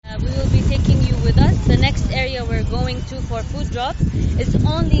with us. The next area we're going to for food drops is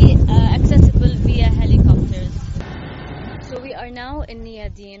only accessible via helicopters. So we are now in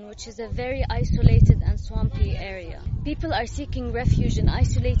Niyadin, which is a very isolated and swampy area. People are seeking refuge in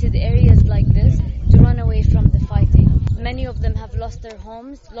isolated areas like this to run away from the fighting. Many of them have lost their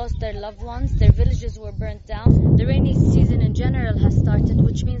homes, lost their loved ones, their villages were burnt down. The rainy season in general has started,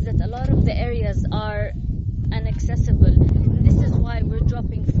 which means that a lot of the areas are inaccessible. And this is why we're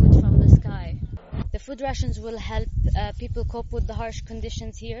dropping food from the sky. The food rations will help people cope with the harsh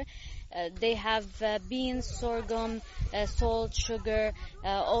conditions here. They have beans, sorghum, salt, sugar,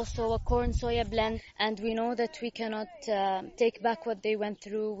 also a corn soya blend. And we know that we cannot take back what they went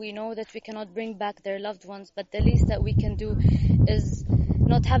through. We know that we cannot bring back their loved ones. But the least that we can do is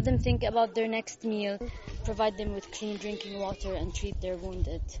not have them think about their next meal, provide them with clean drinking water and treat their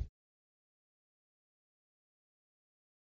wounded.